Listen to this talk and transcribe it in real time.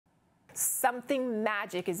Something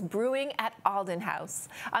magic is brewing at Alden House.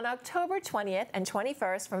 On October 20th and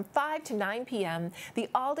 21st from 5 to 9 p.m., the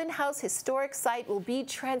Alden House historic site will be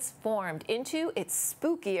transformed into its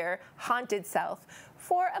spookier, haunted self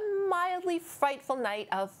for a mildly frightful night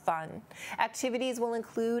of fun. Activities will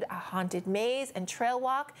include a haunted maze and trail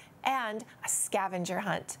walk and a scavenger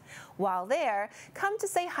hunt. While there, come to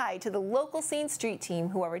say hi to the local Scene Street team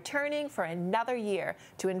who are returning for another year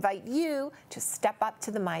to invite you to step up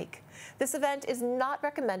to the mic. This event is not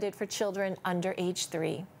recommended for children under age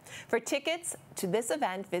 3. For tickets to this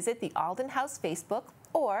event, visit the Alden House Facebook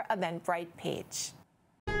or Eventbrite page.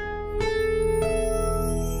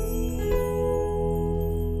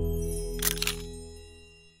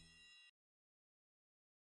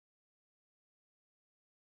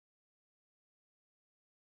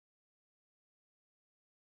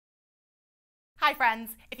 Hi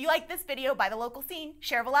friends, if you like this video by the local scene,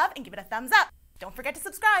 share the love and give it a thumbs up. Don't forget to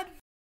subscribe.